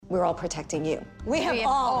we're all protecting you. We have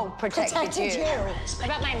all protected you.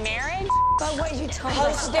 About my marriage? But what you told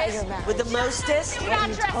us about your marriage. With the mostest? What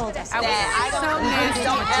you told us. Don't ever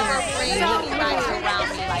bring anybody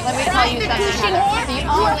around me like Let me tell you something. The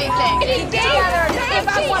only thing. If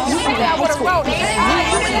I wanted to say that, I would have wrote it.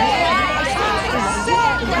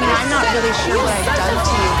 I'm not really sure what I've done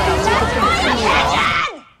to you, but I'll take it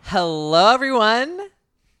from you. Hello, everyone.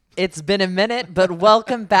 It's been a minute, but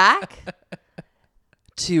welcome back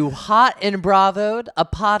to Hot and Bravoed, a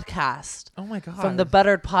podcast Oh my God. from the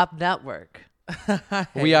Buttered Pop Network.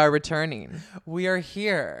 We are returning. We are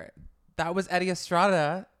here. That was Eddie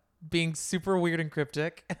Estrada being super weird and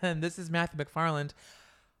cryptic. And this is Matthew McFarland.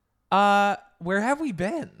 Where have we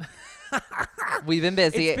been? We've been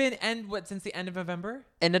busy. It's been since the end of November?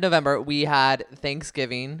 End of November, we had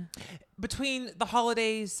Thanksgiving. Between the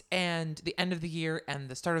holidays and the end of the year and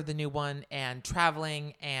the start of the new one and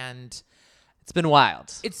traveling, and It's been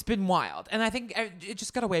wild. it's been wild. And I think it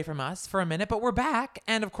just got away from us for a minute, but we're back.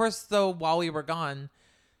 And of course, though, while we were gone,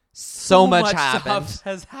 So much happened. stuff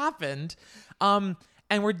has happened. And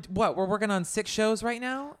we're working on 6 shows right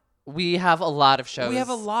now. We have a lot of shows. We have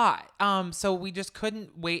a lot. So we just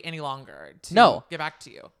couldn't wait any longer to get back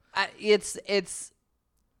to you.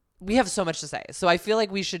 We have so much to say. So I feel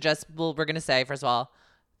like we should we're going to say, first of all,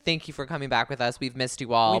 thank you for coming back with us. We've missed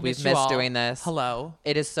you all. We've missed doing this. Hello.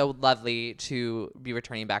 It is so lovely to be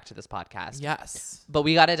returning back to this podcast. Yes. But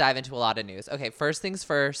we got to dive into a lot of news. Okay, first things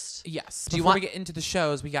first. Yes. Do you Before want we get into the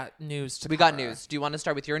shows, we got news to We got cover. news. Do you want to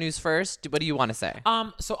start with your news first? What do you want to say?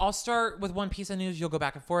 So I'll start with one piece of news. You'll go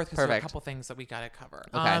back and forth because there are a Perfect. couple things that we got to cover.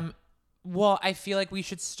 Okay. Well, I feel like we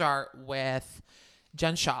should start with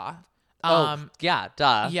Jen Shah. Yeah,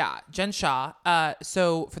 duh. Yeah, Jen Shah.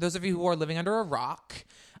 So for those of you who are living under a rock,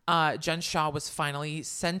 Jen Shah was finally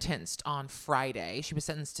sentenced on Friday. She was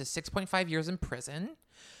sentenced to 6.5 years in prison.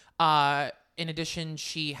 In addition,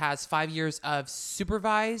 she has 5 years of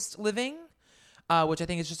supervised living, which I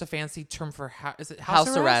think is just a fancy term for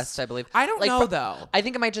house arrest, I believe. I don't know, though. I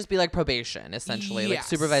think it might just be like probation, essentially, like Yes.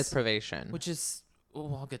 supervised probation. Which is,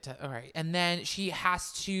 I'll get to. All right, and then she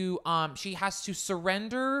has to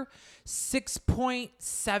surrender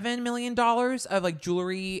 $6.7 million of like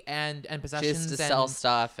jewelry and possessions. She has to and sell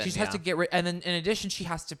stuff. She And, just has yeah. to get rid, and then in addition, she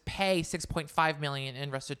has to pay $6.5 million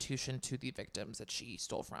in restitution to the victims that she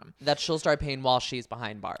stole from. that she'll start paying while she's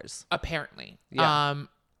behind bars. Apparently, Yeah.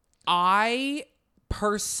 I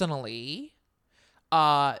personally,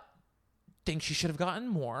 think she should have gotten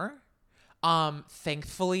more.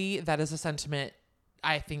 Thankfully, that is a sentiment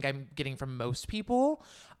I think I'm getting from most people.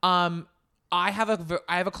 I have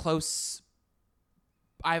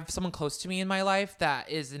someone close to me in my life that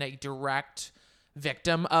is a direct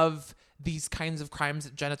victim of these kinds of crimes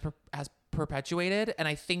that Jen has perpetuated. And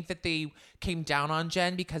I think that they came down on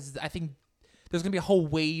Jen because I think there's going to be a whole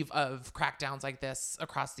wave of crackdowns like this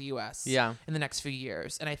across the U.S. Yeah. in the next few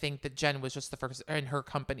years. And I think that Jen was just the first, and her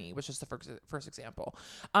company was just the first example.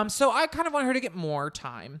 So I kind of want her to get more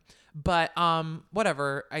time. But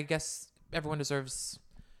whatever. I guess everyone deserves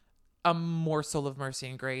a morsel of mercy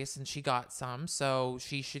and grace, and she got some, so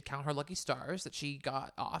she should count her lucky stars that she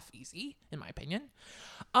got off easy, in my opinion.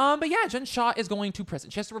 But yeah, Jen Shah is going to prison.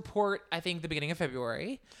 She has to report, I think, the beginning of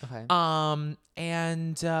February. Okay.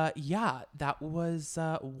 Yeah, that was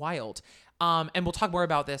wild. And we'll talk more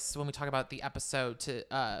about this when we talk about the episode to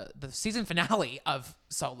the season finale of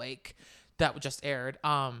Salt Lake that just aired.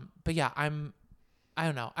 But yeah, I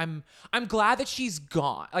don't know. I'm glad that she's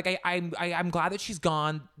gone. Like I'm glad that she's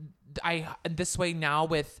gone. This way now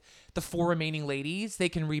with the 4 remaining ladies, they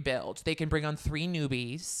can rebuild. They can bring on 3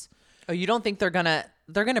 newbies. Oh, you don't think they're gonna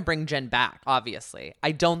bring Jen back? Obviously,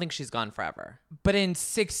 I don't think she's gone forever. But in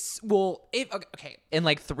 6, well, okay, In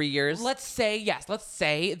like 3 years. let's say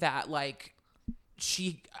that like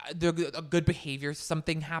a good behavior,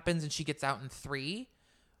 something happens and she gets out in 3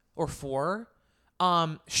 or 4.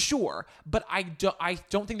 Sure, but I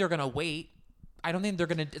don't think they're gonna wait. I don't think they're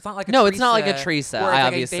gonna. It's not like No, it's not like a Teresa, where it's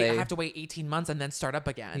obviously. they have to wait 18 months and then start up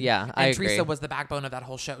again. Yeah, and I Teresa agree. was the backbone of that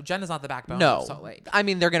whole show. Jen is not the backbone. No, of Salt Lake. I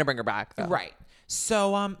mean they're gonna bring her back, though. Right.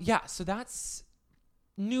 So yeah. So that's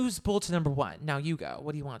news bulletin number 1. Now you go.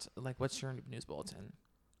 What do you want? Like, what's your news bulletin?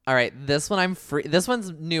 All right, this one I'm free. This one's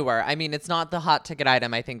newer. I mean, it's not the hot ticket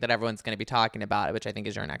item I think that everyone's going to be talking about, which I think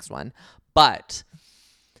is your next one. But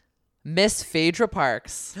Miss Phaedra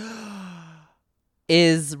Parks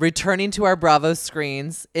is returning to our Bravo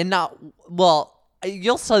screens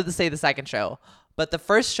you'll still say the second show, but the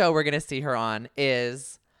first show we're going to see her on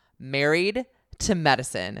is Married to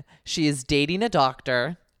Medicine. She is dating a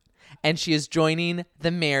doctor, and she is joining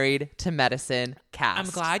the Married to Medicine cast. I'm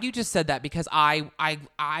glad you just said that because when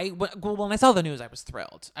I saw the news, I was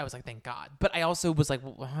thrilled. I was like, thank God. But I also was like,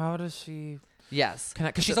 well, how does she Yes.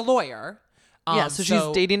 connect? Because she's a lawyer. Yeah, so she's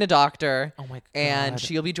dating a doctor. Oh my God. And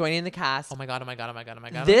she'll be joining the cast. Oh my God, oh my God, oh my God, oh my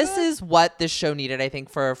God. This is what this show needed, I think,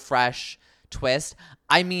 for a fresh twist.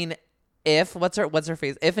 I mean, if what's her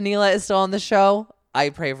face? If Anila is still on the show,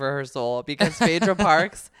 I pray for her soul because Phaedra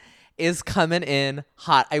Parks is coming in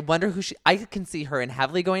hot. I wonder I can see her and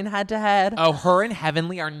Heavenly going head to head. Oh, her and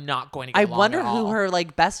Heavenly are not going to get I along wonder at who all. her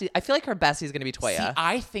like bestie. I feel like her bestie is going to be Toya. See,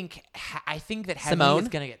 I think that Heavenly Simone? is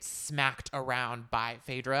going to get smacked around by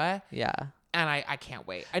Phaedra. Yeah. And I can't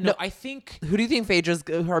wait. I think Who do you think Phaedra's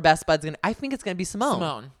her best bud's going to? I think it's going to be Simone.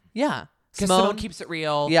 Simone. Yeah. Because Simone keeps it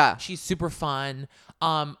real. Yeah. She's super fun.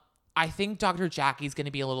 I think Dr. Jackie's going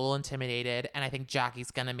to be a little intimidated. And I think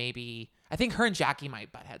Jackie's going to I think her and Jackie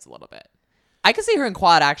might butt heads a little bit. I could see her and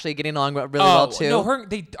Quad actually getting along really well too. No,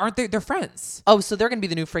 they're friends. Oh, so they're gonna be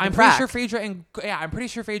the new freaking I'm pretty sure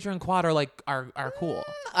Phaedra and Quad are cool.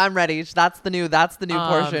 I'm ready. That's the new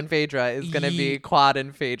Portia and Phaedra is gonna be Quad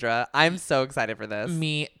and Phaedra. I'm so excited for this.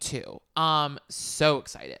 Me too. So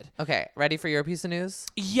excited. Okay, ready for your piece of news?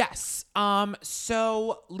 Yes.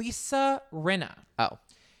 So Lisa Rinna Oh,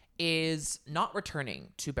 is not returning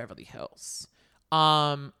to Beverly Hills.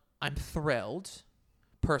 I'm thrilled.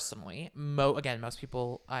 Personally, most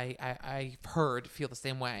people I've heard feel the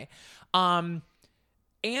same way.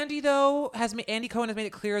 Andy Cohen has made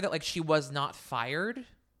it clear that like she was not fired.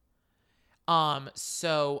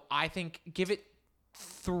 So I think give it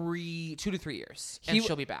 2 to 3 years and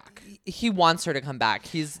she'll be back. he wants her to come back.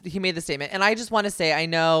 He made the statement, and I just want to say I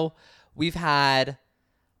know we've had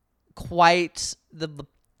quite the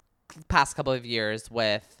past couple of years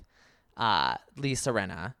with Lisa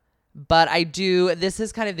Rinna. But this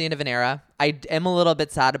is kind of the end of an era. I am a little bit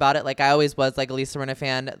sad about it. Like I always was like a Lisa Rinna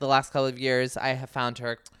fan. The last couple of years, I have found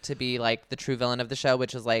her to be like the true villain of the show,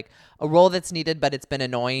 which is like a role that's needed, but it's been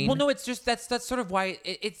annoying. Well, no, it's just, that's sort of why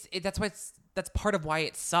that's part of why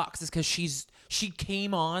it sucks is because she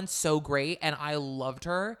came on so great and I loved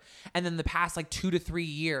her. And then the past like 2 to 3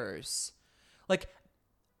 years, like,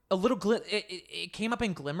 a little it came up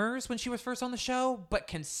in glimmers when she was first on the show, but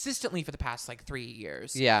consistently for the past like 3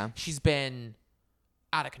 years, she's been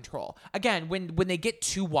out of control. Again, when they get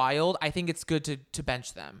too wild, I think it's good to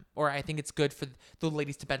bench them, or I think it's good for the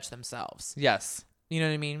ladies to bench themselves. Yes, you know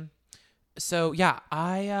what I mean. So yeah,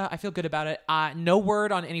 I feel good about it. No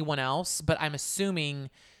word on anyone else, but I'm assuming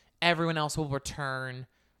everyone else will return.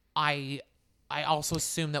 I also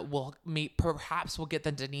assume that perhaps we'll get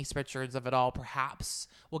the Denise Richards of it all. Perhaps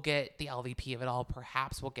we'll get the LVP of it all.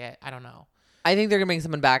 Perhaps we'll get, I don't know. I think they're going to bring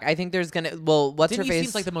someone back. I think there's going to, what's Denise her face?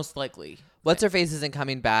 seems like the most likely. What's her face isn't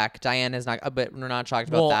coming back. Diane is not, but we're not shocked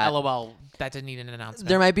about that. LOL, that didn't need an announcement.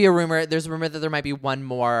 There might be a rumor. There's a rumor that there might be one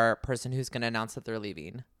more person who's going to announce that they're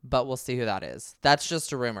leaving, but we'll see who that is. That's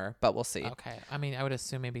just a rumor, but we'll see. Okay. I mean, I would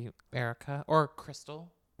assume maybe Erica or Crystal.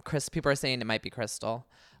 People are saying it might be Crystal.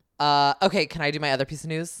 Okay, can I do my other piece of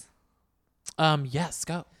news? Yes,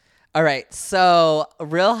 go. All right, so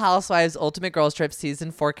Real Housewives Ultimate Girls Trip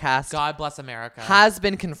season forecast God bless America has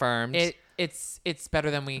been confirmed. It's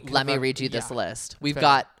better than we. Let me read you this list. We've better.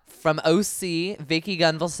 got from OC, Vicky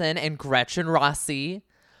Gunvalson and Gretchen Rossi.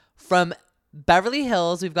 From Beverly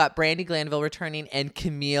Hills, we've got Brandi Glanville returning and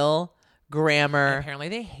Camille Grammer. And apparently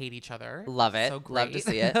they hate each other. Love it. So great. Love to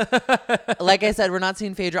see it. Like I said, we're not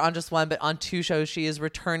seeing Phaedra on just one, but on 2 shows. She is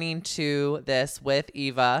returning to this with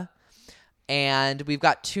Eva. And we've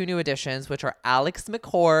got 2 new additions, which are Alex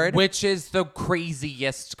McCord. Which is the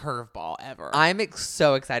craziest curveball ever. I'm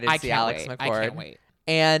so excited to I see can't Alex wait. McCord. I can't wait.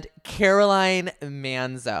 And Caroline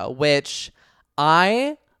Manzo, which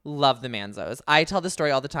I love the Manzos. I tell this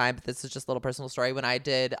story all the time, but this is just a little personal story. When I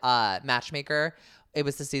did Matchmaker, it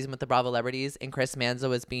was the season with the Bravo Celebrities, and Chris Manzo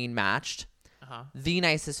was being matched. The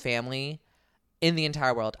nicest family in the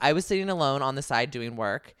entire world. I was sitting alone on the side doing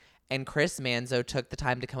work, and Chris Manzo took the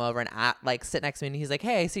time to come over and sit next to me, and he's like,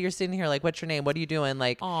 "Hey, I see you're sitting here. Like, what's your name? What are you doing?"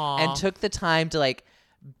 Like, and took the time to like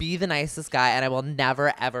be the nicest guy, and I will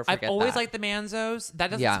never ever forget. I've always that. liked the Manzos.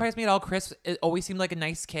 That doesn't surprise me at all. Chris always seemed like a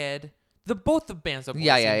nice kid. Both the Manzo boys seemed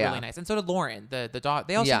really nice, and so did Lauren, the dog.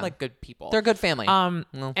 They all seem like good people. They're a good family.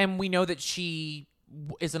 And we know that she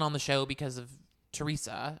isn't on the show because of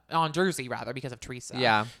Teresa, on Jersey rather, because of Teresa.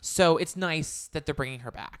 Yeah. So it's nice that they're bringing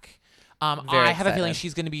her back. Very I have a feeling excited.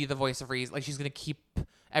 she's going to be the voice of reason. Like she's going to keep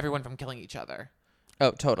everyone from killing each other.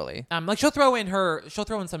 Oh, totally. Like she'll throw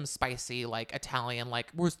in some spicy like Italian, like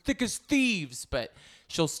we're thick as thieves, but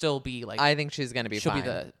she'll still be like, I think she's gonna be. She'll fine.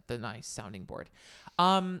 be the nice sounding board.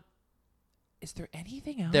 Is there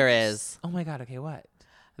anything else? There is. Oh my God. Okay, what?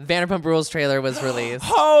 Vanderpump Rules trailer was released.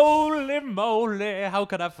 Holy moly! How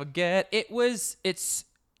could I forget? It's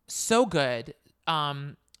so good.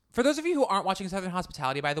 For those of you who aren't watching Southern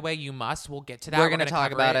Hospitality, by the way, you must. We'll get to that. We're gonna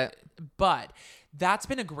talk cover about it. But that's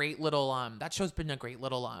been a great little that show's been a great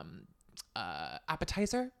little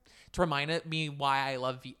appetizer to remind me why I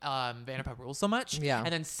love Vanderpump Rules so much. Yeah.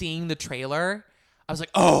 And then seeing the trailer, I was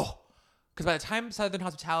like, oh, because by the time Southern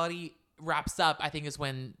Hospitality wraps up, I think is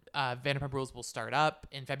when Vanderpump Rules will start up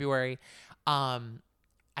in February. I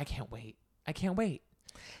can't wait.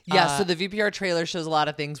 Yeah, so the VPR trailer shows a lot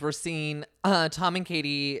of things. We're seeing Tom and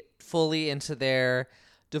Katie fully into their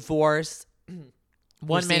divorce.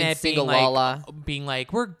 One seeing minute single Lala. being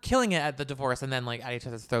like, we're killing it at the divorce, and then like at each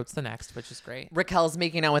other's throats the next, which is great. Raquel's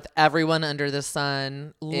making out with everyone under the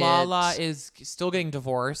sun. Lala is still getting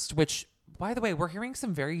divorced, which, by the way, we're hearing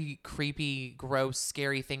some very creepy, gross,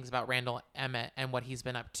 scary things about Randall Emmett and what he's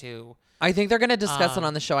been up to. I think they're going to discuss it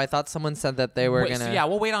on the show. I thought someone said that they were going to. Yeah,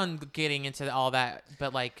 we'll wait on getting into all that,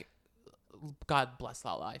 but like, God bless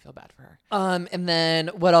Lala. I feel bad for her. And then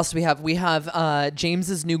what else do we have? We have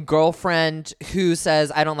James's new girlfriend who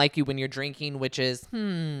says, "I don't like you when you're drinking," which is,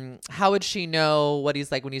 how would she know what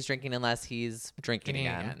he's like when he's drinking unless he's drinking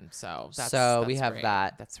again? So we have great.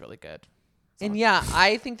 that. That's really good. And yeah,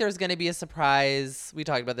 I think there's going to be a surprise. We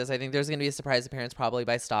talked about this. I think there's going to be a surprise appearance probably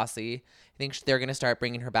by Stassi. I think they're going to start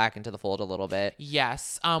bringing her back into the fold a little bit.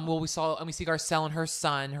 Yes. Well, we see Garcelle and her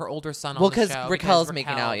son, her older son, on Well, the because show. Raquel's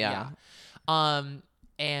making out, yeah.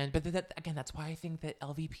 But again, that's why I think that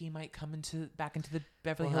LVP might come back into the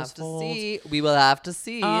Beverly We'll Hills have to fold. see. We will have to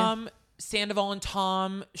see. Sandoval and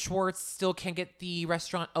Tom Schwartz still can't get the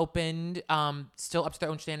restaurant opened. Still up to their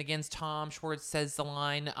own shenanigans. Tom Schwartz says the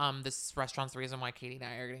line, this restaurant's the reason why Katie and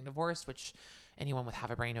I are getting divorced, which anyone with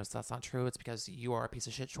half a brain knows that's not true. It's because you are a piece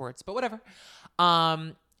of shit, Schwartz, but whatever.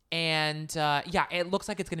 Yeah, it looks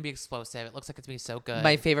like it's going to be explosive. It looks like it's going to be so good.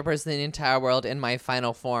 My favorite person in the entire world in my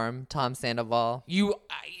final form, Tom Sandoval.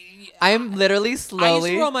 I I'm literally used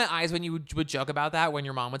slowly. to roll my eyes when you would joke about that, when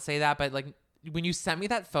your mom would say that, but like when you sent me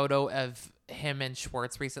that photo of him and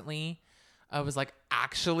Schwartz recently, I was like,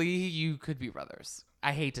 actually, you could be brothers.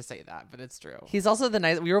 I hate to say that, but it's true. He's also the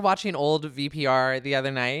nice. We were watching old VPR the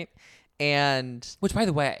other night, and Which, by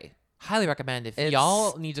the way, highly recommend if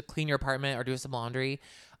y'all need to clean your apartment or do some laundry.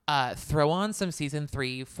 Throw on some season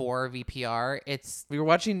 3, 4 VPR. we were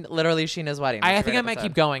watching literally Sheena's wedding. I think I might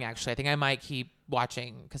keep going. Actually, I think I might keep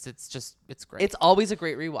watching because it's great. It's always a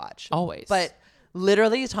great rewatch. Always. But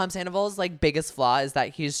literally, Tom Sandoval's like biggest flaw is that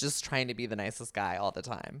he's just trying to be the nicest guy all the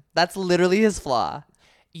time. That's literally his flaw.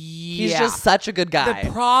 yeah. He's just such a good guy.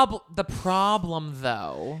 The problem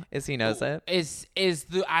though Is he knows it? is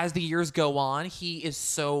as the years go on, he is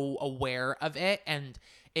so aware of it, and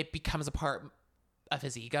it becomes a part of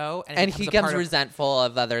his ego, and he becomes resentful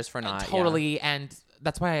of others for not. totally. And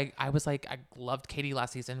that's why I was like, I loved Katie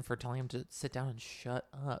last season for telling him to sit down and shut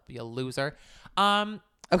up, you loser.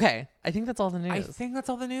 Okay, I think that's all the news. I think that's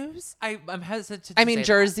all the news. I'm hesitant to I mean, say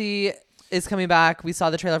Jersey is coming back. We saw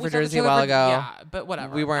the trailer that. for We saw the Jersey a trailer while for- ago. Yeah, but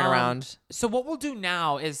whatever. We weren't around. So what we'll do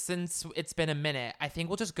now is, since it's been a minute, I think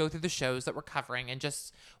we'll just go through the shows that we're covering and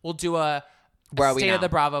we'll do a Where are we State now? of the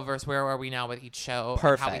Bravo versus where are we now with each show. And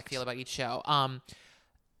how we Perfect. feel about each show.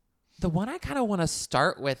 The one I kind of want to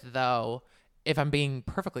start with, though, if I'm being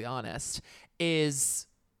perfectly honest, is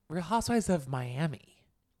Real Housewives of Miami.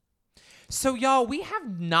 So, y'all, we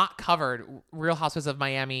have not covered Real Housewives of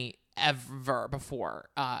Miami ever before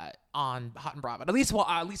on Hot and Bravo. At least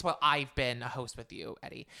while I've been a host with you,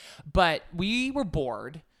 Eddie. But we were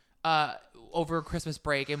bored over Christmas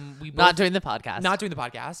break, and we both, Not doing the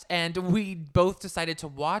podcast. and we both decided to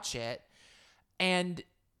watch it. And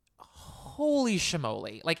holy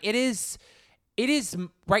shamoly, like it is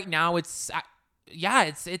right now. It's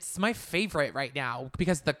my favorite right now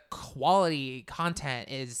because the quality content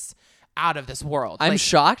is out of this world. I'm Like,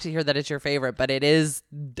 shocked to hear that it's your favorite, but it is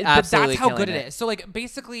but absolutely that's how killing good it is. So like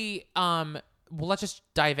basically, well, let's just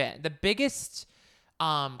dive in. The biggest,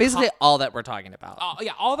 Basically, all that we're talking about.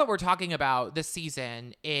 all that we're talking about this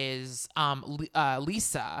season is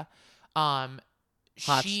Lisa.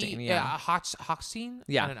 Hochstein, yeah. Hochstein?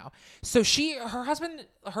 Yeah. I don't know. So her husband,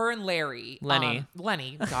 her and Larry. Lenny.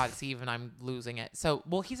 Lenny. God, see, even I'm losing it. So,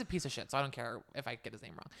 well, he's a piece of shit, so I don't care if I get his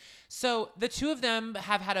name wrong. So the two of them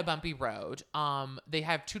have had a bumpy road. They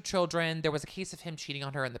have 2 children. There was a case of him cheating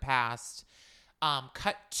on her in the past.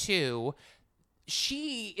 Cut to,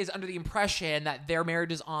 she is under the impression that their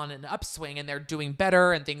marriage is on an upswing and they're doing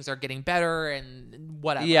better and things are getting better and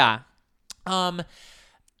whatever. Yeah.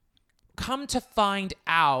 Come to find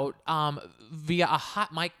out, via a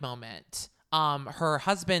hot mic moment, her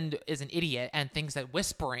husband is an idiot and thinks that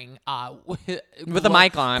whispering With a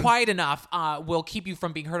mic on. quiet enough will keep you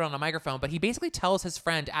from being heard on a microphone. But he basically tells his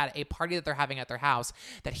friend at a party that they're having at their house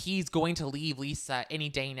that he's going to leave Lisa any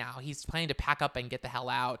day now. He's planning to pack up and get the hell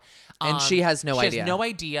out. And she has no idea. She has no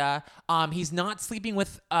idea. He's not sleeping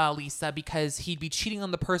with Lisa because he'd be cheating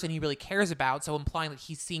on the person he really cares about, so implying that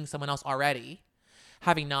he's seeing someone else already,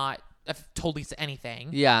 having not told Lisa anything.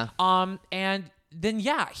 Yeah. And then,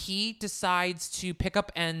 he decides to pick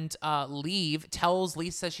up and leave, tells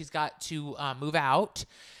Lisa she's got to move out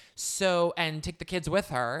and take the kids with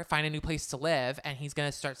her, find a new place to live, and he's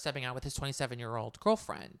going to start stepping out with his 27-year-old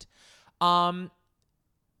girlfriend.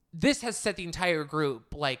 This has set the entire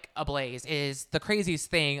group like ablaze. Is the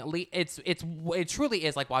craziest thing. It truly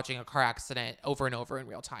is like watching a car accident over and over in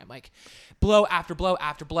real time, like blow after blow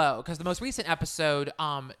after blow. Because the most recent episode,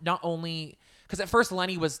 not only because at first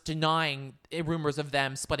Lenny was denying rumors of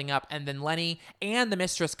them splitting up, and then Lenny and the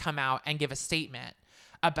mistress come out and give a statement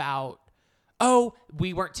about,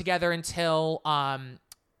 we weren't together until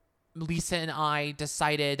Lisa and I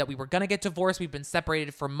decided that we were going to get divorced. We've been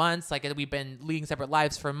separated for months. Like, we've been leading separate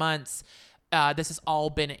lives for months. This has all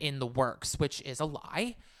been in the works, which is a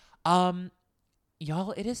lie.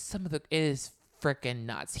 Y'all, it is freaking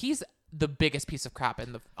nuts. He's the biggest piece of crap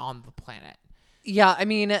on the planet. Yeah, I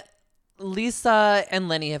mean, Lisa and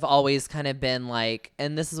Lenny have always kind of been like,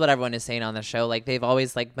 and this is what everyone is saying on the show, like they've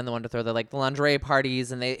always like been the one to throw the lingerie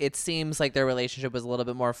parties, and it seems like their relationship was a little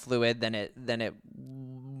bit more fluid than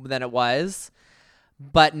it was.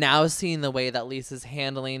 But now seeing the way that Lisa's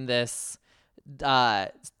handling this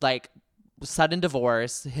like sudden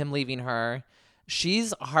divorce, him leaving her,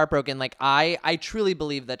 she's heartbroken. Like I truly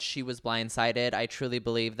believe that she was blindsided. I truly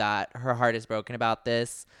believe that her heart is broken about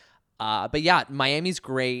this. But yeah, Miami's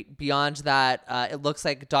great. Beyond that, it looks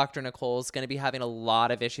like Dr. Nicole's going to be having a lot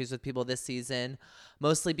of issues with people this season,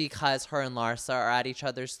 mostly because her and Larsa are at each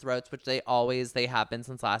other's throats, which they have been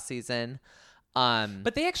since last season.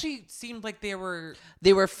 But they actually seemed like they were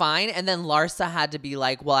fine. And then Larsa had to be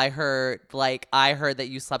like, well, I heard that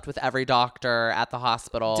you slept with every doctor at the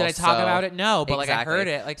hospital. Did I talk about it? No, but exactly. like I heard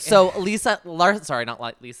it. Like, so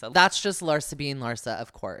not Lisa. That's just Larsa being Larsa,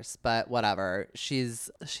 of course, but whatever. She's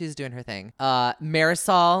doing her thing.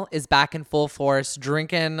 Marisol is back in full force,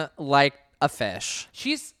 drinking like a fish.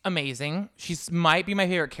 She's amazing. Might be my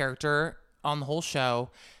favorite character on the whole show.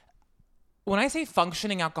 When I say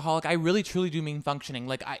functioning alcoholic, I really truly do mean functioning.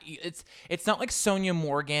 Like it's not like Sonia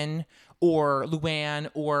Morgan or Luann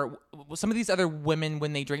or some of these other women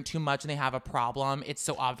when they drink too much and they have a problem. It's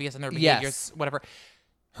so obvious in their behaviors, whatever.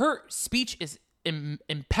 Her speech is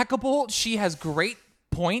impeccable. She has great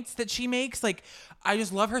points that she makes. Like, I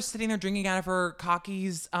just love her sitting there drinking out of her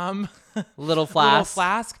cockies little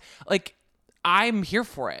flask. Like, I'm here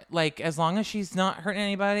for it. Like, as long as she's not hurting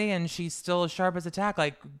anybody and she's still as sharp as a tack,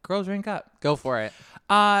 like, girl, drink up. Go for it.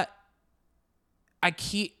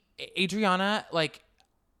 Adriana, like,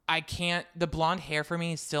 I can't, the blonde hair for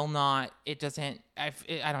me is still not,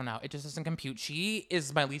 I don't know. It just doesn't compute. She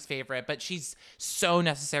is my least favorite, but she's so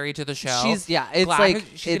necessary to the show. She's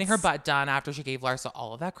getting her butt done after she gave Larsa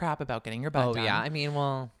all of that crap about getting her butt done. Oh, yeah. I mean,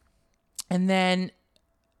 well. And then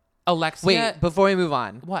Alexia. Wait, before we move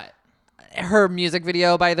on. What? Her music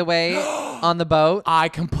video, by the way, on the boat. I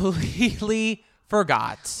completely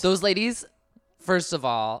forgot. Those ladies, first of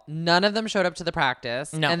all, none of them showed up to the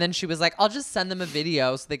practice. No. And then she was like, I'll just send them a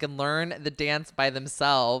video so they can learn the dance by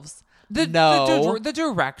themselves. The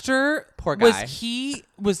director, poor guy, he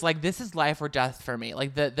was like, this is life or death for me.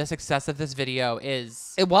 Like, the success of this video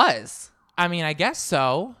is... It was. I mean, I guess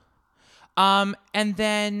so. And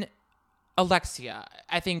then Alexia,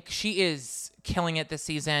 I think she is killing it this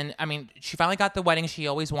season. I mean, she finally got the wedding she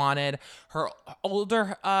always wanted. Her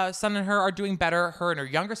older son and her are doing better. Her and her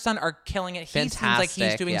younger son are killing it. Fantastic, he seems like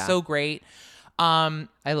he's doing so great. I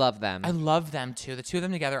love them. I love them too. The two of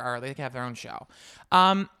them together they can have their own show.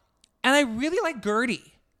 And I really like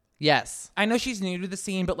Gertie. Yes. I know she's new to the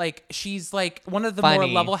scene, but like she's like one of the more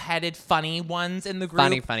level-headed, funny ones in the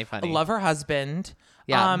group. Funny. I love her husband.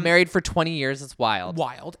 Yeah, married for 20 years. It's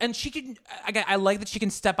wild. And she can, I like that she can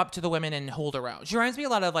step up to the women and hold her own. She reminds me a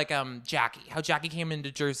lot of like Jackie, how Jackie came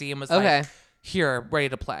into Jersey and was like, here, ready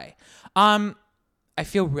to play. I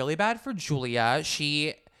feel really bad for Julia.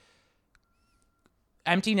 She,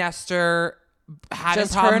 empty nester, having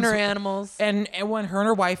just problems. Her and her animals. And when her and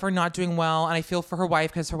her wife are not doing well, and I feel for her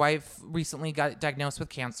wife because her wife recently got diagnosed with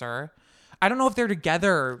cancer. I don't know if they're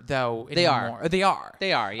together, though, anymore. They are,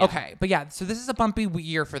 yeah. Okay, but yeah, so this is a bumpy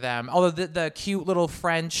year for them. Although the cute little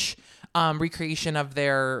French recreation of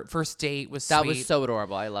their first date was sweet. That was so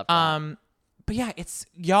adorable. I loved that. But yeah, it's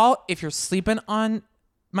y'all. If you're sleeping on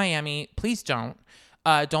Miami, please don't.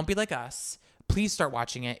 Don't be like us. Please start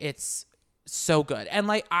watching it. It's so good. And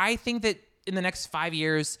like, I think that in the next 5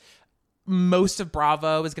 years, most of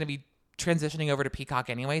Bravo is going to be transitioning over to Peacock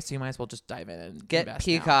anyway. So you might as well just dive in and Get invest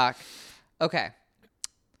Peacock. now. Okay.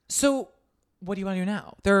 So what do you want to do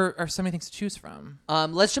now? There are so many things to choose from.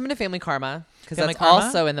 Let's jump into Family Karma because Family that's Karma?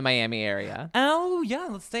 also in the Miami area. Oh yeah,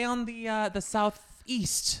 let's stay on the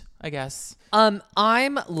southeast, I guess.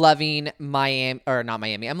 I'm loving Miami, or not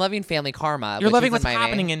Miami. I'm loving Family Karma. You're which loving is what's in Miami.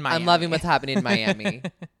 happening in Miami. I'm loving what's happening in Miami.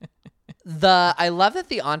 I love that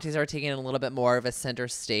the aunties are taking a little bit more of a center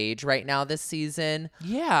stage right now this season.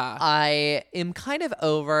 Yeah. I am kind of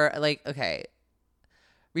over, like, okay,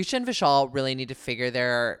 Risha and Vishal really need to figure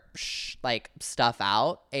their stuff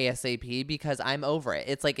out ASAP because I'm over it.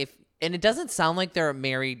 It's like and it doesn't sound like they're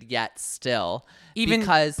married yet still. even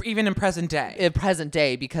in present day. In present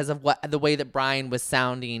day because of the way that Brian was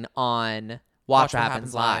sounding on Watch What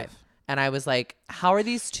Happens Live. And I was like, how are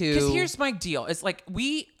these two? Because here's my deal. It's like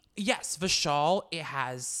Vishal,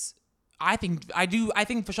 I think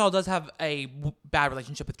Vishal does have a bad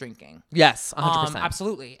relationship with drinking. Yes, 100%.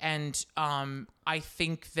 Absolutely. And I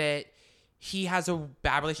think that he has a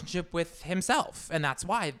bad relationship with himself, and that's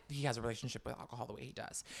why he has a relationship with alcohol the way he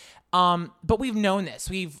does. But we've known this.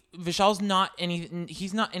 Vishal's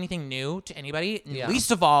he's not anything new to anybody, least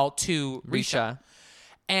of all to Risha.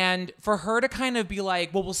 And for her to kind of be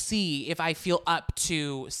like, well, we'll see if I feel up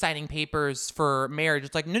to signing papers for marriage.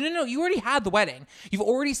 It's like, no. You already had the wedding. You've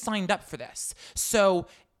already signed up for this. So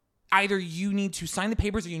either you need to sign the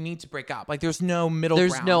papers or you need to break up. Like, there's no middle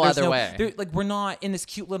ground. There's no other way. We're not in this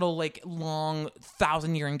cute little, like, long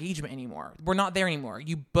 1,000-year engagement anymore. We're not there anymore.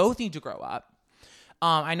 You both need to grow up.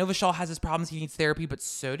 I know Vishal has his problems. He needs therapy, but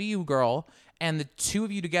so do you, girl. And the two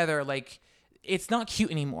of you together, like, it's not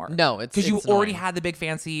cute anymore. No, it's because you already had the big,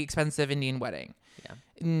 fancy, expensive Indian wedding. Yeah.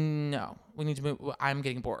 No, we need to move. I'm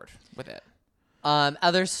getting bored with it.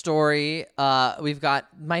 Other story, we've got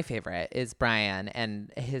my favorite is Brian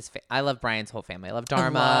and his. I love Brian's whole family. I love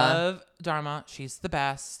Dharma. I love Dharma. She's the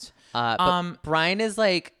best. But Brian is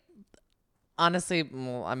like, honestly,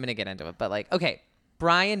 well, I'm gonna get into it, but like, okay,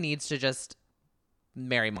 Brian needs to just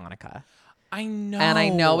marry Monica. I know. And I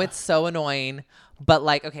know it's so annoying, but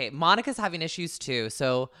like, okay, Monica's having issues too.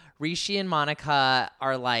 So Rishi and Monica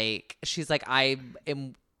are like, she's like, I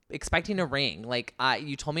am expecting a ring. Like,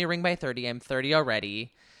 you told me a ring by 30. I'm 30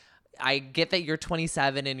 already. I get that you're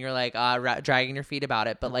 27 and you're like dragging your feet about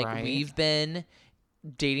it, but like we've been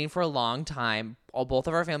dating for a long time. Both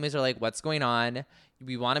of our families are like, what's going on?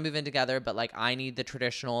 We want to move in together, but like I need the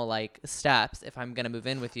traditional like steps if I'm gonna move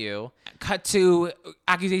in with you. Cut to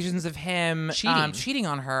accusations of him cheating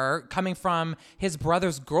on her coming from his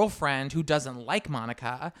brother's girlfriend who doesn't like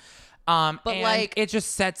Monica. But like it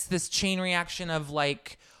just sets this chain reaction of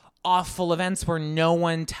like awful events where no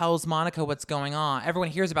one tells Monica what's going on. Everyone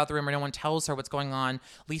hears about the rumor, no one tells her what's going on.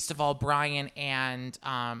 Least of all Brian and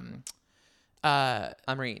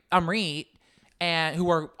Amrit. And who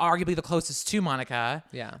are arguably the closest to Monica.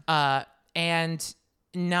 Yeah. And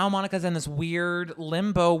now Monica's in this weird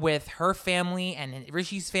limbo with her family and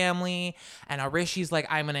Rishi's family. And Rishi's like,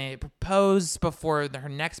 I'm going to propose before her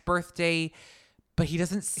next birthday. But he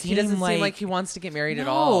doesn't seem like he wants to get married at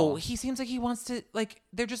all. No, he seems like he wants to, like,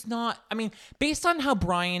 they're just not. I mean, based on how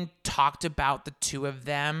Brian talked about the two of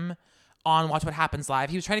them on Watch What Happens Live,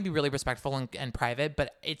 he was trying to be really respectful and private,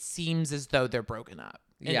 but it seems as though they're broken up.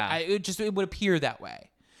 And it would appear that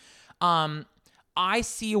way. I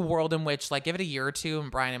see a world in which, like, give it a year or two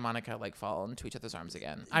and Brian and Monica like fall into each other's arms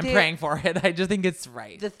again. I'm praying for it. I just think it's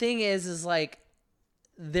right. The thing is like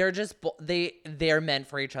they're just they're meant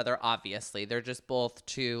for each other. Obviously, they're just both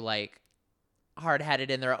too like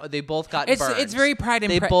hard-headed and they both got burned. It's very Pride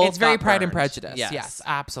and Prejudice. Yes,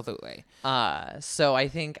 absolutely. So I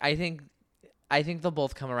think they'll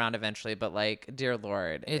both come around eventually, but like, dear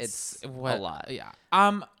Lord, it's a lot. Yeah.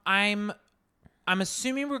 I'm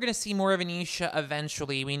assuming we're gonna see more of Anisha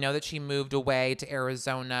eventually. We know that she moved away to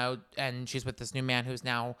Arizona and she's with this new man who's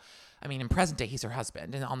now, I mean, in present day, he's her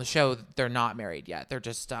husband, and on the show, they're not married yet. They're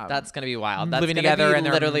just that's gonna be wild. That's living together, and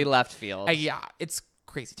they're literally left field. Yeah, it's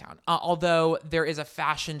crazy town. Although there is a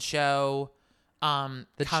fashion show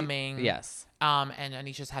coming. Yes. And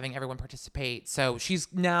Anisha's having everyone participate. So she's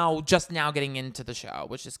just now getting into the show,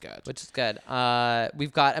 which is good.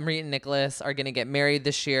 We've got Amrit and Nicholas are going to get married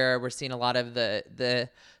this year. We're seeing a lot of the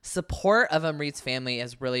support of Amrit's family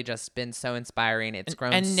has really just been so inspiring. It's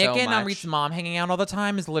grown and so Nick much. and Amrit's mom hanging out all the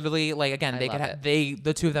time is literally like, again,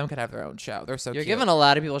 the two of them could have their own show. They're so You're cute. giving a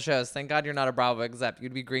lot of people shows. Thank God you're not a Bravo exec.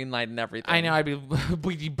 You'd be greenlighting everything. I know,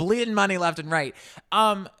 we'd be bleeding money left and right.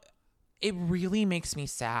 It really makes me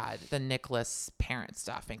sad. The Nicholas parent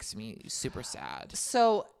stuff makes me super sad.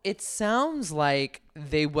 So it sounds like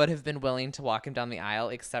they would have been willing to walk him down the aisle,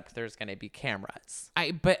 except there's going to be cameras.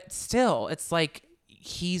 But still, it's like,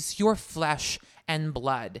 he's your flesh and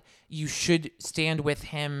blood. You should stand with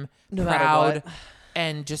him, No matter proud what.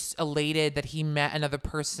 and just elated that he met another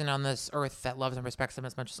person on this earth that loves and respects him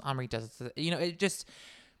as much as Amrit does. You know,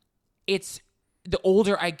 it's the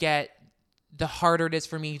older I get, the harder it is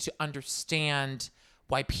for me to understand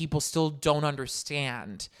why people still don't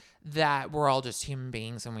understand that we're all just human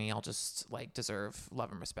beings and we all just like deserve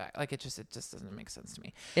love and respect. Like it just doesn't make sense to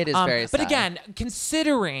me. It is very sad. But again,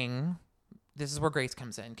 considering this is where Grace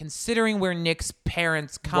comes in, considering where Nick's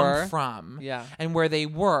parents come from Yeah. and where they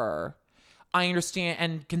were, I understand,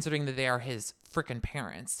 and considering that they are his freaking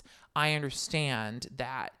parents, I understand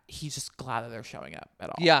that he's just glad that they're showing up at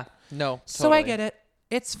all. Yeah. No. So I totally. get it.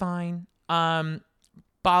 It's fine.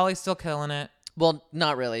 Bali's still killing it. Well,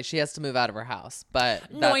 not really. She has to move out of her house, but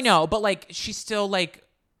No, I know, but like she's still like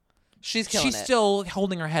she's killing she's it. still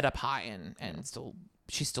holding her head up high and still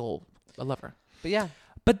she's still a lover. But yeah,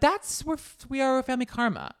 But that's where we are with Family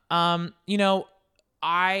Karma. You know,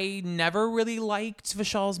 I never really liked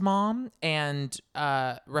Vishal's mom and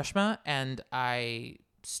Reshma, and I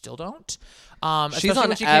still don't. She's Especially on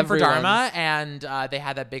when she came for everyone's- Dharma, and they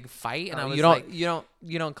had that big fight, and I was you don't like,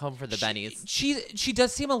 you don't come for the bennies. she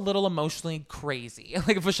does seem a little emotionally crazy,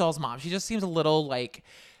 like Vishal's mom. She just seems a little like,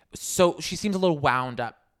 so she seems a little wound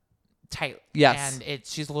up tight. Yes. and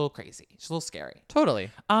she's a little crazy. She's a little scary.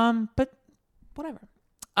 Totally. But whatever.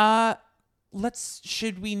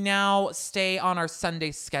 Should we now stay on our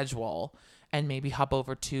Sunday schedule and maybe hop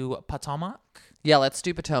over to Potomac? Yeah, let's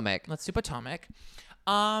do Potomac. Let's do Potomac.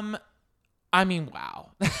 I mean,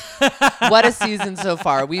 wow. What a season so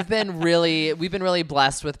far. We've been really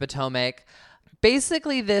blessed with Potomac.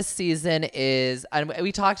 Basically, this season is, and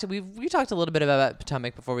we talked a little bit about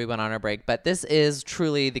Potomac before we went on our break, but this is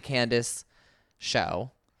truly the Candace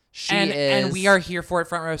show. And we are here for it,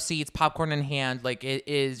 front row seats, popcorn in hand. Like it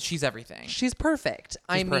is, she's everything. She's perfect.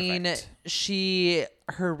 I mean, perfect.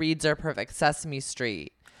 her reads are perfect. Sesame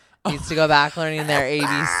Street needs to go back learning their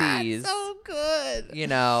ABCs. So good. You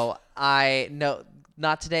know,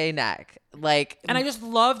 not today, neck. Like, And I just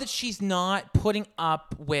love that she's not putting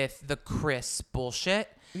up with the Chris bullshit.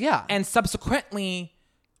 yeah. And subsequently,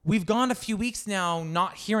 we've gone a few weeks now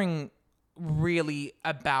not hearing really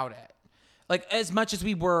about it. Like, as much as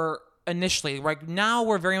we were initially. Right now,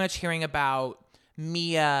 we're very much hearing about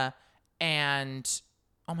Mia and...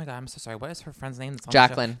 Oh my God, I'm so sorry. What is her friend's name? That's on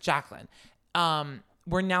Jacqueline. The show? Jacqueline.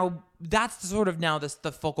 We're now... That's sort of now the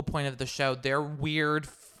focal point of the show. Their weird,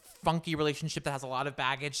 funky relationship that has a lot of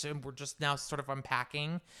baggage, and we're just now sort of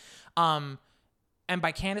unpacking. And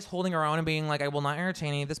by Candace holding her own and being like, I will not entertain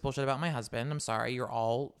any of this bullshit about my husband. I'm sorry. You're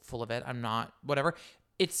all full of it. I'm not, whatever.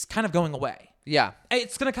 It's kind of going away. Yeah.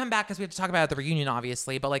 It's going to come back because we have to talk about it at the reunion,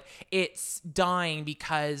 obviously. But like, it's dying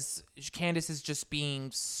because Candace is just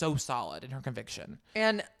being so solid in her conviction.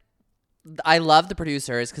 And I love the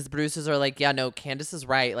producers because the producers are like, yeah, no, Candace is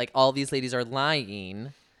right. Like, all these ladies are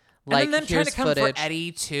lying. Like, and then them trying here's to come footage. for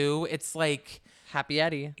Eddie too. It's like, Happy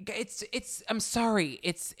Eddie. it's. I'm sorry.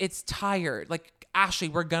 It's tired. Like, Ashley,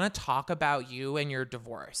 we're gonna talk about you and your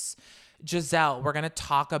divorce. Giselle, we're gonna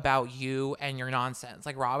talk about you and your nonsense.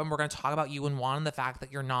 Like, Robin, we're gonna talk about you and Juan and the fact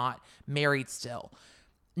that you're not married still.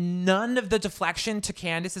 None of the deflection to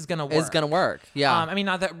Candace is gonna work. Yeah. I mean,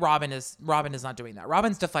 not that Robin is not doing that.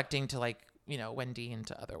 Robin's deflecting to, like, you know, Wendy and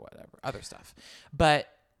to other stuff. But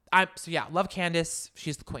love Candace.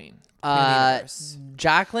 She's the queen. Queen of the universe.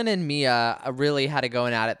 Jacqueline and Mia really had it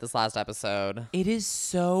going at it this last episode. It is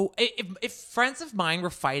so. If friends of mine were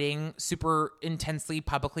fighting super intensely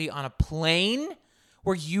publicly on a plane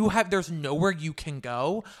where there's nowhere you can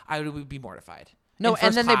go, I would be mortified. No, In first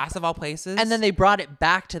and then class of all places. And then they brought it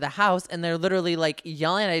back to the house, and they're literally like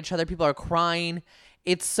yelling at each other. People are crying.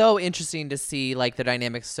 It's so interesting to see like the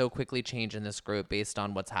dynamics so quickly change in this group based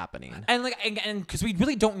on what's happening. And like, and because we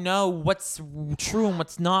really don't know what's true and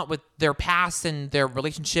what's not with their past and their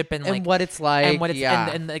relationship and like what it's like, and what it's yeah.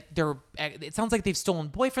 and like it sounds like they've stolen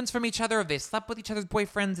boyfriends from each other. Or they slept with each other's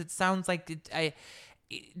boyfriends. It sounds like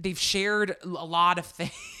they've shared a lot of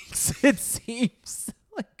things. It seems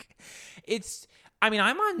like it's. I mean,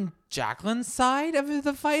 I'm on Jacqueline's side of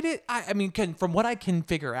the fight. I mean, from what I can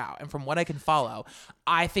figure out and from what I can follow,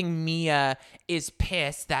 I think Mia is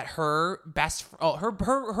pissed that her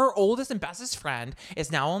her oldest and bestest friend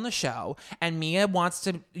is now on the show, and Mia wants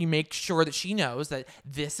to make sure that she knows that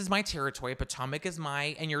this is my territory, Potomac is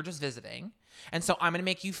and you're just visiting, and so I'm gonna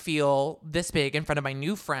make you feel this big in front of my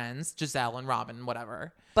new friends, Giselle and Robin,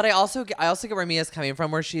 whatever. But I also get where Mia's coming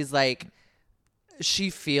from, where she's like,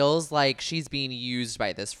 she feels like she's being used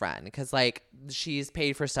by this friend because like she's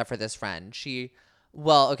paid for stuff for this friend.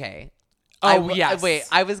 Okay. Yes. Wait,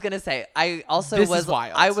 I was gonna say I also This was is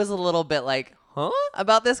wild. I was a little bit like, huh,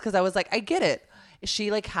 about this because I was like, I get it.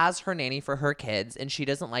 She like has her nanny for her kids, and she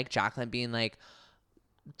doesn't like Jacqueline being like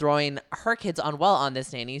throwing her kids on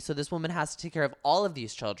this nanny. So this woman has to take care of all of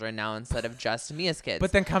these children now instead of just Mia's kids.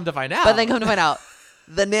 But then come to find out,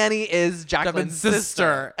 the nanny is Jacqueline's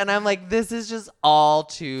sister. And I'm like, this is just all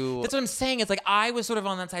too... That's what I'm saying. It's like, I was sort of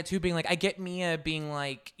on that side too, being like, I get Mia being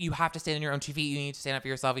like, you have to stand on your own 2 feet. You need to stand up for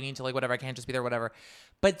yourself. You need to like, whatever. I can't just be there, whatever.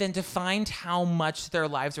 But then to find how much their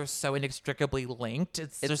lives are so inextricably linked,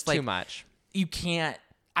 it's just like... too much. You can't...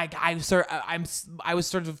 I was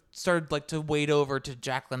sort of started like to wade over to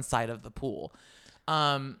Jacqueline's side of the pool.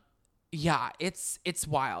 Yeah, it's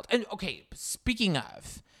wild. And okay, speaking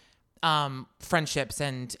of... friendships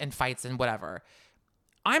and fights and whatever.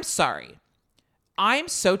 I'm sorry. I'm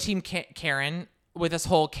so team Karen with this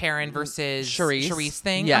whole Karen versus Charisse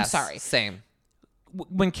thing. Yes, I'm sorry. Same.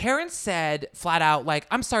 When Karen said flat out, like,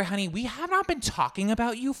 I'm sorry, honey, we have not been talking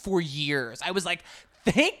about you for years. I was like,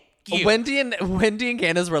 thank you. Wendy and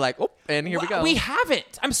Candace were like, oh, and here we go. We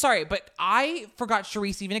haven't. I'm sorry, but I forgot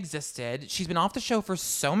Charisse even existed. She's been off the show for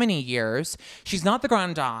so many years. She's not the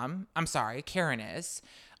grande dame. I'm sorry, Karen is.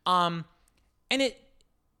 And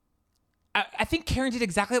I think Karen did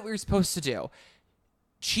exactly what we were supposed to do.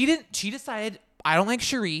 She decided, I don't like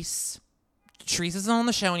Charisse. Charisse isn't on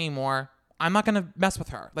the show anymore. I'm not going to mess with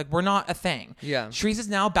her. Like, we're not a thing. Yeah. Charisse is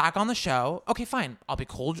now back on the show. Okay, fine. I'll be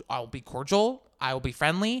cold. I'll be cordial. I will be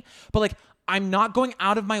friendly. But like, I'm not going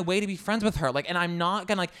out of my way to be friends with her. Like, and I'm not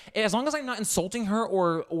going to like, as long as I'm not insulting her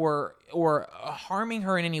or harming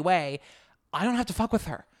her in any way, I don't have to fuck with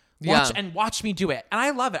her. Watch me do it. And I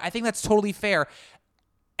love it. I think that's totally fair.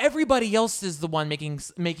 Everybody else is the one making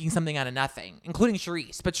something out of nothing, including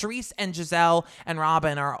Charisse. But Charisse and Giselle and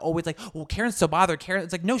Robin are always like, well, Karen's so bothered. Karen,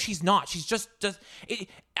 it's like, no, she's not. She's just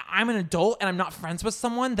I'm an adult and I'm not friends with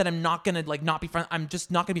someone that I'm not going to like not be friends. I'm just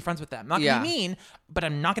not going to be friends with them. I'm not going to be mean, but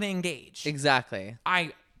I'm not going to engage. Exactly.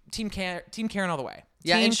 Team Karen all the way.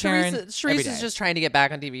 Yeah, Team and Karen Charisse is just trying to get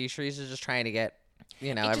back on TV. Charisse is just trying to get,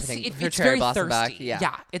 everything. Her it's cherry very blossom thirsty. back.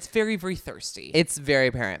 Yeah, it's very, very thirsty. It's very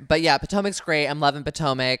apparent. But yeah, Potomac's great. I'm loving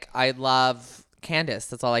Potomac. I love Candace.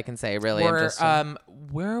 That's all I can say, really. Where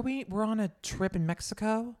are we? We're on a trip in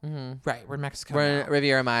Mexico. Mm-hmm. Right, we're in Mexico. We're in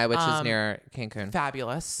Riviera Maya, which is near Cancun.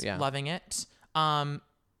 Fabulous. Yeah. Loving it.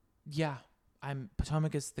 Yeah.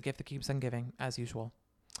 Potomac is the gift that keeps on giving, as usual.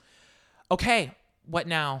 Okay, what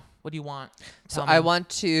now? What do you want? Tell me. I want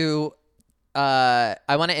to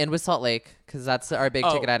end with Salt Lake because that's our big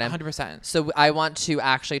ticket item. 100%. So I want to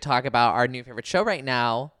actually talk about our new favorite show right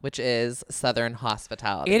now, which is Southern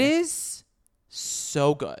Hospitality. It is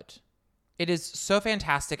so good. It is so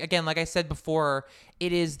fantastic. Again, like I said before,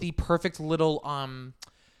 it is the perfect little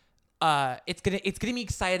it's getting me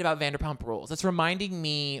excited about Vanderpump Rules. It's reminding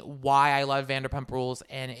me why I love Vanderpump Rules,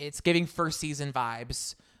 and it's giving first season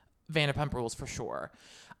vibes. Vanderpump Rules for sure.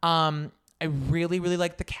 I really, really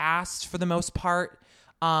like the cast for the most part.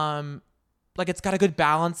 Like it's got a good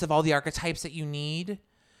balance of all the archetypes that you need.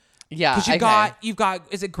 Yeah, because you've got,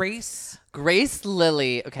 is it Grace? Grace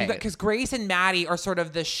Lily. Okay, because Grace and Maddie are sort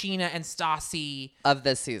of the Sheena and Stassi of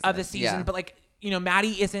this season. Yeah. But like,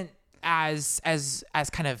 Maddie isn't as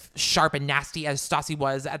kind of sharp and nasty as Stassi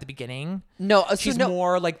was at the beginning. No, she's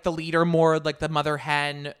more like the leader, more like the mother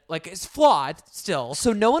hen. Like, it's flawed still.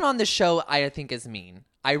 So no one on the show I think is mean.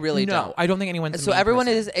 I really don't. I don't think anyone's. So everyone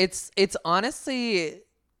person. It's honestly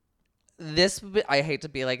this. I hate to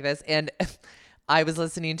be like this, and I was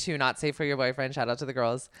listening to Not Safe for Your Boyfriend. Shout out to the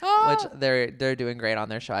girls, which they're doing great on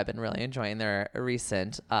their show. I've been really enjoying their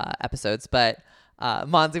recent episodes, but.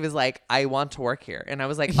 Monzi was like, I want to work here. And I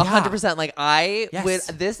was like, 100%. Like,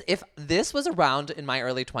 if this was around in my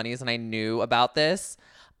early 20s and I knew about this,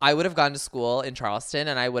 I would have gone to school in Charleston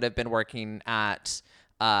and I would have been working at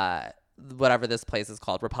whatever this place is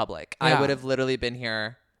called, Republic. I would have literally been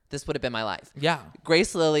here. This would have been my life. Yeah.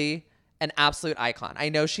 Grace Lily an absolute icon. I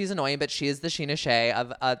know she's annoying, but she is the Sheena Shea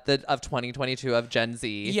of 2022 of Gen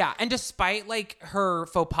Z. Yeah, and despite like her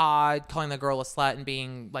faux pas, calling the girl a slut and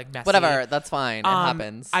being like messy, Whatever, that's fine. It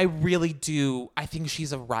happens. I really do. I think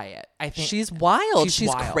she's a riot. I think She's wild. She's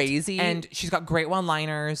wild. crazy. and she's got great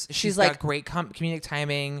one-liners. She's like- got great comedic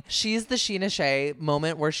timing. She's the Sheena Shea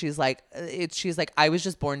moment where she's like, I was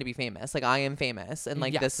just born to be famous. Like I am famous, and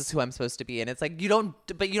like this Yes. is who I'm supposed to be. And it's like you don't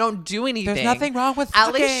do anything. There's nothing wrong with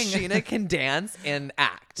At least fucking. Sheena can dance and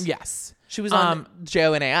act. Yes, She was on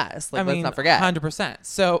Joe and AS. Like, let's not forget. 100%.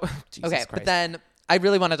 So Jesus Okay, Christ. but then I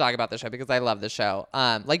really want to talk about the show because I love the show.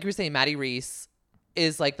 Like you were saying, Maddie Reese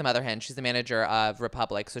is like the mother hen. She's the manager of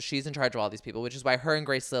Republic, so she's in charge of all these people, which is why her and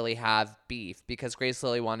Grace Lilly have beef because Grace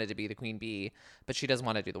Lilly wanted to be the queen bee, but she doesn't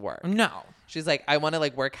want to do the work. no, She's like, I want to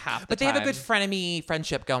like work half the but they time. have a good frenemy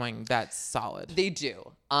friendship going. That's solid. They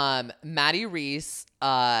do. Maddie Reese.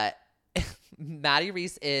 Maddie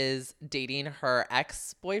Reese is dating her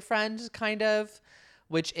ex-boyfriend, kind of,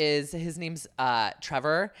 which is his name's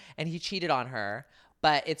Trevor, and he cheated on her.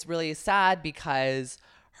 But it's really sad because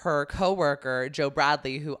her coworker Joe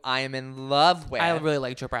Bradley, who I am in love with, I really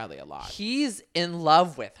like Joe Bradley a lot. he's in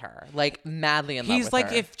love with her, like madly in love with He's like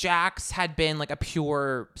her. if Jax had been like a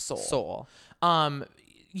pure soul.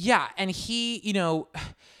 Yeah, and he, you know,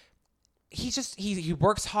 he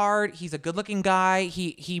works hard. He's a good-looking guy.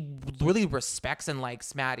 He really respects and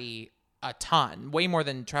likes Maddie a ton, way more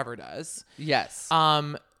than Trevor does. Yes.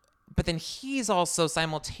 But then he's also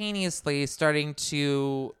simultaneously starting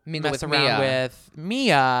to Mingle mess with around Mia. with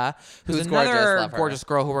Mia, who's gorgeous, another love her. gorgeous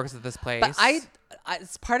girl who works at this place. But I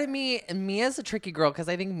it's part of me, and Mia's a tricky girl because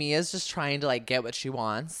I think Mia's just trying to like get what she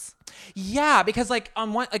wants. Yeah, because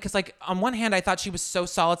on one hand, I thought she was so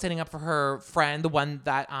solid standing up for her friend, the one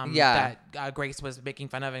that Grace was making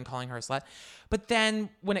fun of and calling her a slut. But then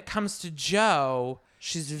when it comes to Joe,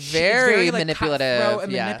 She's very like, manipulative. cutthroat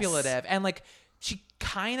and yes. manipulative, and like she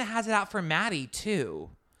kind of has it out for Maddie too.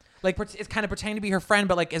 Like it's kind of pretending to be her friend,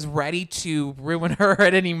 but like is ready to ruin her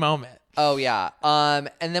at any moment. Oh yeah. And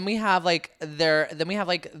then we have like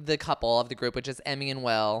the couple of the group, which is Emmy and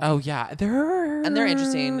Will. Oh yeah, they're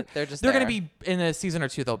interesting. They're gonna there. be in a season or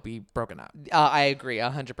two. They'll be broken up. I agree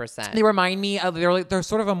 100%. They remind me of they're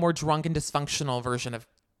sort of a more drunk and dysfunctional version of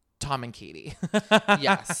Tom and Katie.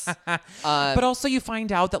 Yes. But also you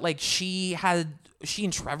find out that like she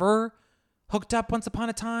and Trevor hooked up once upon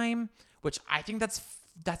a time, which I think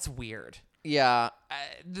that's weird. Yeah.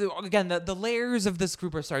 Again, the layers of this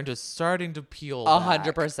group are starting to peel.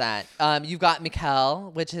 100%. You've got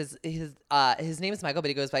Mikkel, which is his name is Michael, but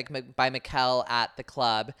he goes by Mikkel at the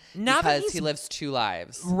club Now that because he he's- lives 2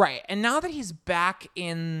 lives. Right. And now that he's back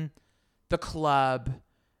in the club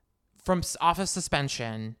from office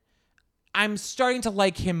suspension, I'm starting to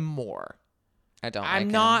like him more. I'm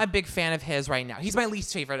not a big fan of his right now. He's my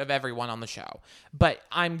least favorite of everyone on the show. But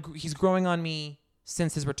he's growing on me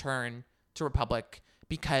since his return to Republic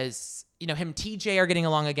because, you know, him and TJ are getting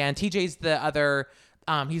along again. TJ's the other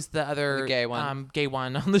he's the other gay one. Gay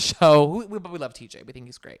one on the show. We love TJ. We think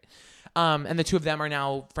he's great. And the two of them are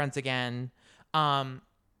now friends again.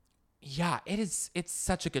 Yeah, it's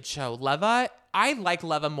such a good show. Leva, I like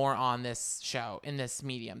Leva more on this show in this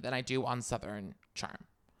medium than I do on Southern Charm.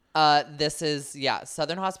 This is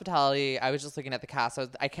Southern Hospitality. I was just looking at the cast.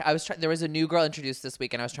 There was a new girl introduced this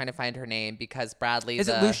week, and I was trying to find her name because Bradley. Is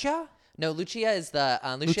it Lucia? No, Lucia is the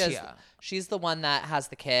Lucia. She's the one that has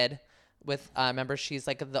the kid with. Remember, she's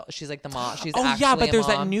like the mom. She's Oh actually yeah, but a there's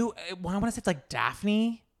that mom. new. I want to say it's like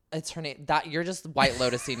Daphne. It's her name. That you're just White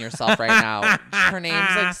Lotusing yourself right now. Her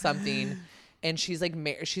name's like something. And she's like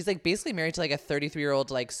basically married to like a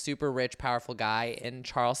 33-year-old like super rich powerful guy in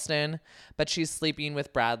Charleston, but she's sleeping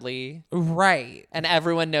with Bradley, Right. and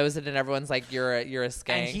everyone knows it, and everyone's like you're a skank.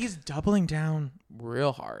 And he's doubling down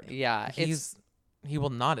real hard. Yeah, He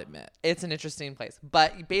will not admit. it's an interesting place,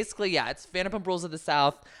 but basically it's Vanderpump Rules of the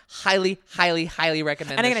South. Highly, highly, highly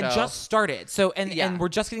recommend. And the again, it show. just started. So and we're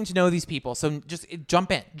just getting to know these people. So just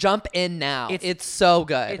jump in. jump in now. It's- It's so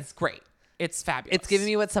good. It's great. It's fabulous. It's giving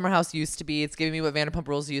me what Summer House used to be. It's giving me what Vanderpump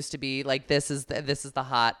Rules used to be. Like this is the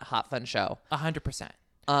hot fun show. 100%.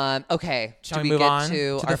 Okay. Shall do we we move get on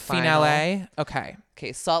to the our final? finale? Okay.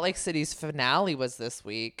 Okay, Salt Lake City's finale was this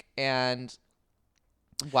week, and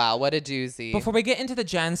wow, what a doozy! Before we get into the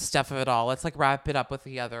Jen stuff of it all, let's like wrap it up with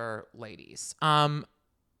the other ladies.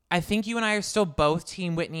 I think you and I are still both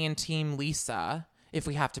Team Whitney and Team Lisa, if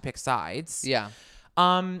we have to pick sides. Yeah,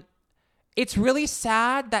 It's really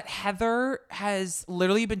sad that Heather has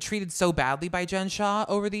literally been treated so badly by Jen Shah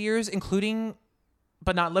over the years, including,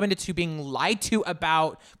 but not limited to, being lied to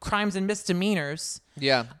about crimes and misdemeanors.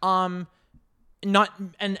 yeah. not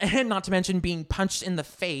not to mention being punched in the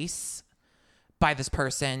face by this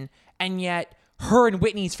person, and yet her and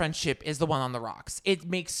Whitney's friendship is the one on the rocks. It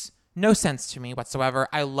makes no sense to me whatsoever.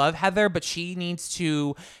 I love Heather, but she needs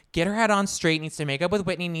to get her head on straight, needs to make up with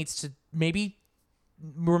Whitney, needs to maybe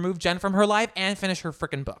remove Jen from her life and finish her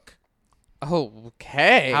freaking book.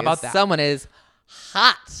 Okay. How about that? Someone is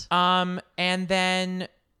hot. And then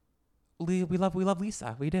we love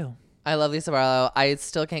Lisa. We do. I love Lisa Barlow. I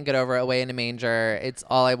still can't get over Away in a Manger. It's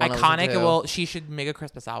all I want to listen Iconic. to. Well, she should make a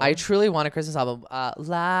Christmas album. I truly want a Christmas album.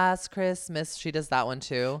 Last Christmas, she does that one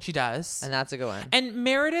too. She does. And that's a good one. And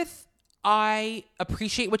Meredith, I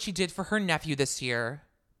appreciate what she did for her nephew this year.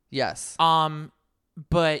 Yes.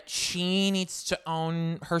 But she needs to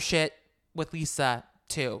own her shit with Lisa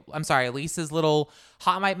too. I'm sorry, Lisa's little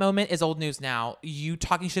hot mic moment is old news now. You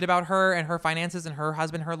talking shit about her and her finances and her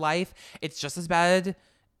husband, her life, it's just as bad,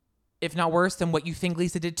 if not worse, than what you think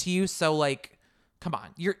Lisa did to you. So like, come on.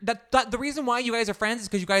 You're the reason why you guys are friends is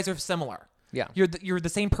because you guys are similar. Yeah. You're the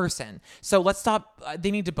same person. So let's stop.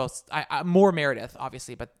 They need to both. More Meredith,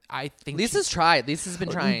 obviously, but I think Lisa's tried. Lisa's been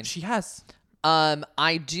trying. She has.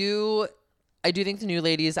 I do think the new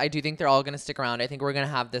ladies, I do think they're all going to stick around. I think we're going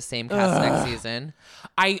to have the same cast next season.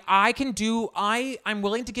 I'm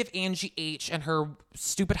willing to give Angie H and her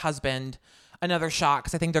stupid husband another shot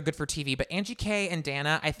because I think they're good for TV. But Angie K and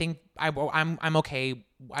Dana, I think I'm okay.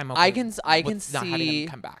 I'm okay. I can with not having see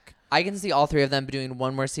them come back. I can see all three of them doing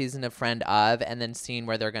one more season of Friend of, and then seeing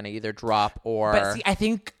where they're going to either drop or. But see, I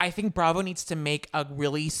think Bravo needs to make a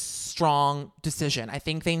really strong decision. I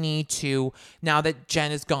think they need to, now that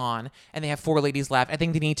Jen is gone and they have 4 ladies left, I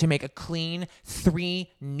think they need to make a clean 3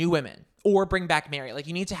 new women or bring back Mary. Like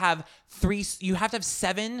you need to have 3. You have to have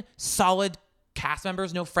 7 solid cast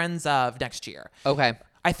members, no friends of next year. Okay.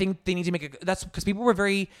 I think they need to make that's because people were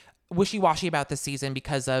very wishy-washy about this season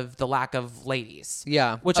because of the lack of ladies.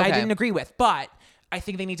 Yeah. Which I Okay. didn't agree with. But I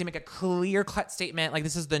think they need to make a clear-cut statement. Like,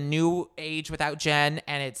 this is the new age without Jen,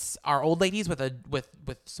 and it's our old ladies with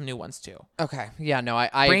some new ones, too. Okay. Yeah, no,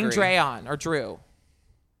 I Bring agree. Dre on, or Drew.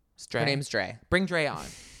 It's Dre. Her name's Dre. Bring Dre on.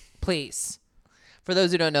 Please. For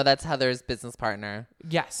those who don't know, that's Heather's business partner.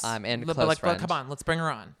 Yes. And But, close friend. come on, let's bring her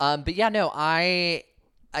on. But yeah, no, I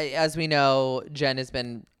as we know, Jen has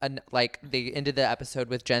been they ended the episode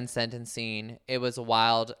with Jen sentencing. It was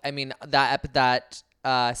wild. I mean, that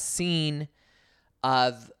scene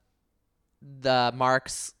of the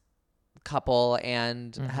Marks couple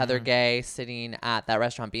and Heather Gay sitting at that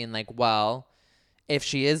restaurant being like, well, if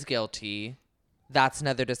she is guilty, that's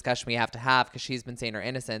another discussion we have to have because she's been saying her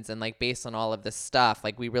innocence. And like, based on all of this stuff,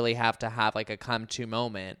 like we really have to have like a come to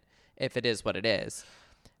moment if it is what it is.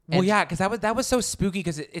 Well, yeah, because that was so spooky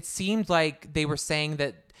because it seemed like they were saying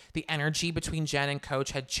that the energy between Jen and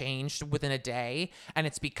Coach had changed within a day. And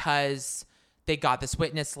it's because they got this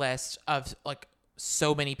witness list of like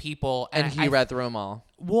so many people. And he read through them all.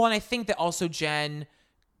 Well, and I think that also Jen,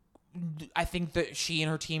 I think that she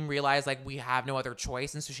and her team realized like we have no other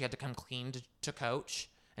choice. And so she had to come clean to Coach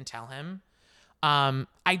and tell him.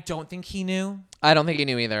 I don't think he knew. I don't think he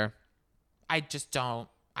knew either. I just don't.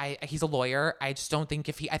 He's a lawyer. I just don't think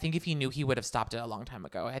I think if he knew, he would have stopped it a long time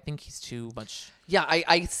ago. I think he's too much. Yeah,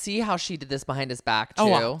 I see how she did this behind his back too.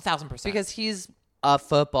 Oh, 1,000%. Because he's a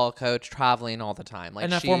football coach traveling all the time. Like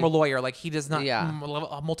and a former lawyer. Like he does not. Yeah.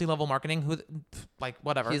 Multi-level marketing. Like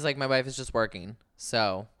whatever. He's like, my wife is just working.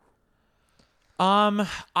 So. I'm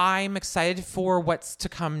excited for what's to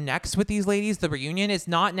come next with these ladies. The reunion is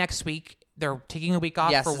not next week. They're taking a week off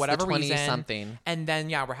Yes, for it's whatever the 20 reason. something. And then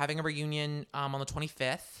we're having a reunion on the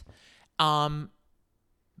 25th.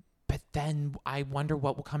 But then I wonder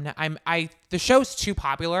what will come next. The show's too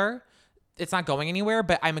popular. It's not going anywhere,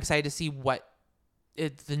 but I'm excited to see what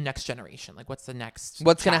it's the next generation. Like what's the next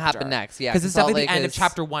What's going to chapter. happen next? Yeah. Because it's Salt definitely the Lake end of is-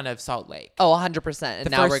 chapter 1 of Salt Lake. Oh, 100%. And The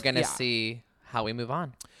now we're first- going to yeah. see how we move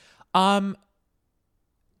on.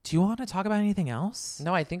 Do you want to talk about anything else?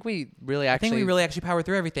 No, I think we really I actually. think we really actually powered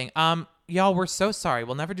through everything. Y'all, we're so sorry.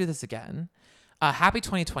 We'll never do this again. Happy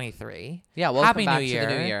 2023. Yeah, welcome Happy back New to Year.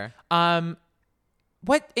 the new year.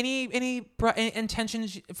 What any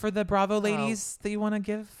intentions for the Bravo ladies that you want to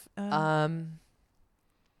give?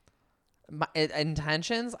 My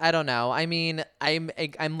intentions? I don't know. I mean, I'm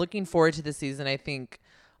looking forward to the season. I think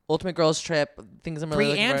Ultimate Girls Trip, things I'm really 3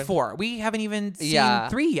 looking and forward- 4. We haven't even seen Yeah.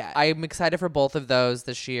 3 yet. I'm excited for both of those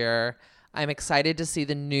this year. I'm excited to see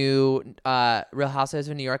the new Real Housewives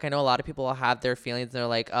of New York. I know a lot of people have their feelings. They're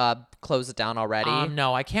like, close it down already.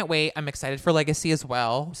 No, I can't wait. I'm excited for Legacy as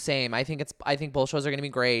well. Same. I think both shows are going to be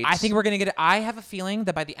great. I think we're gonna get. I have a feeling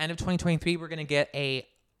that by the end of 2023, we're gonna get a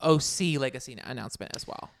OC Legacy announcement as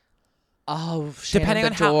well. Oh, Shannon Depending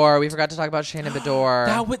on how- Bedore. We forgot to talk about Shannon Bedore.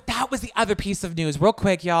 That was the other piece of news. Real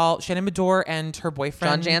quick, y'all. Shannon Bedore and her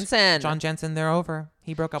boyfriend John Jansen. they're over.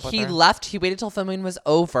 He broke up with He her. left. He waited till filming was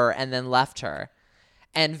over and then left her.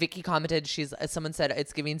 And Vicky commented, someone said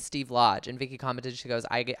it's giving Steve Lodge, and Vicky commented, she goes,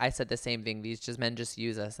 I said the same thing. These men just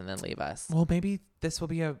use us and then leave us. Well, maybe this will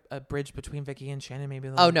be a bridge between Vicky and Shannon. Maybe.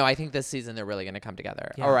 Oh no, I think this season they're really going to come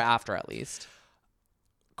together, Yeah. or after at least.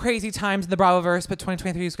 Crazy times in the Bravoverse, but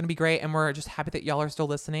 2023 is going to be great, and we're just happy that y'all are still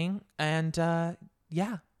listening. And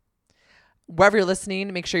yeah. Wherever you're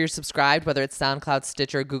listening, make sure you're subscribed, whether it's SoundCloud,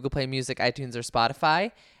 Stitcher, Google Play Music, iTunes, or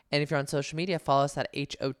Spotify. And if you're on social media, follow us at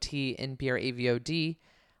HOTNBRAVOD,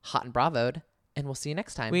 Hot and Bravoed, and we'll see you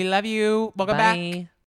next time. We love you. Welcome back. Bye.